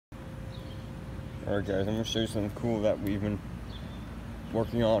Alright guys, I'm going to show you something cool that we've been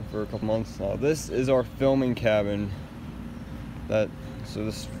working on for a couple months now. This is our filming cabin. So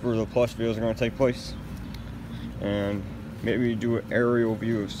this is where the plush videos are going to take place. And maybe do an aerial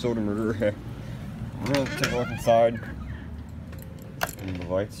view of Sodamurder. I'm going to take a look inside. And the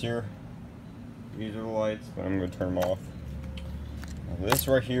lights here. These are the lights, but I'm going to turn them off. Now this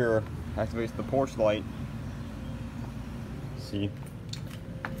right here activates the porch light. See?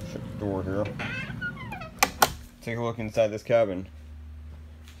 Shut the door here. Take a look inside this cabin.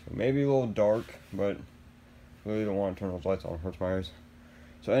 So maybe a little dark, but really don't want to turn those lights on. It hurts my eyes.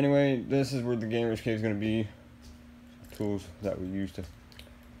 So anyway, this is where the Gamers Cave is going to be. Tools that we use to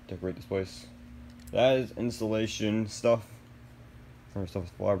decorate this place. That is installation stuff. Our stuff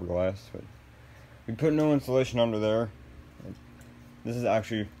is fiberglass, but we put no insulation under there. This is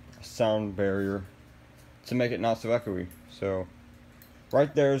actually a sound barrier to make it not so echoey. So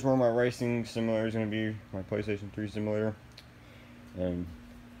right there is where my racing simulator is going to be, my PlayStation 3 simulator. And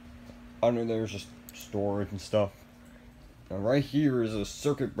under there is just storage and stuff. And right here is a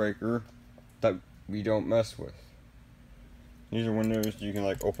circuit breaker that we don't mess with. These are windows, you can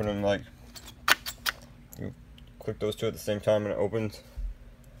like open them, like you click those two at the same time and it opens.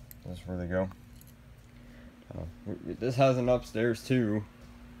 That's where they go. This has an upstairs too.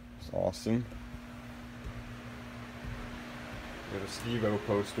 It's awesome. Got a Steve-O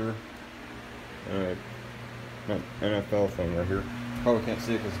poster and an NFL thing right here. Probably can't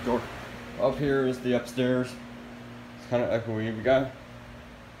see it because it's dark. Up here is the upstairs. It's kind of echoey. We got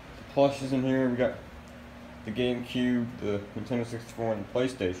the plushes in here. We got the GameCube, the Nintendo 64, and the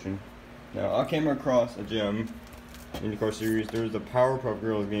PlayStation. Now I came across a gem in the IndyCar series. There's the Powerpuff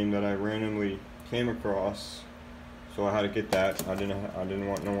Girls game that I randomly came across, so I had to get that. I didn't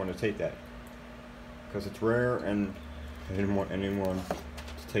want no one to take that because it's rare, and I didn't want anyone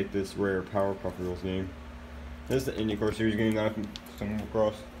to take this rare Powerpuff Girls game. This is the IndyCar series game that I stumbled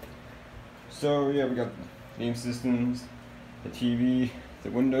across. So yeah, we got game systems, the TV,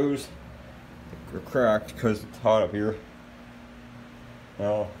 the windows. They're cracked because it's hot up here.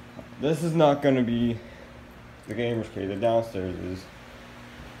 Now, this is not going to be the Gamers Cave. The downstairs is.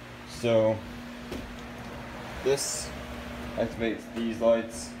 So this activates these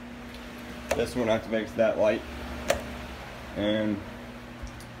lights. This one activates that light. And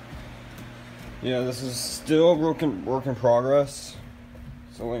yeah, this is still work in progress.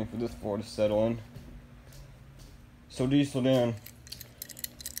 So waiting for this floor to settle in. So Diesel Dan,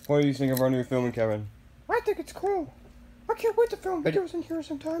 what do you think of our new filming cabin? I think it's cool. I can't wait to film videos in here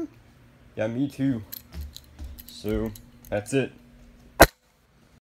sometime. Yeah, me too. So that's it.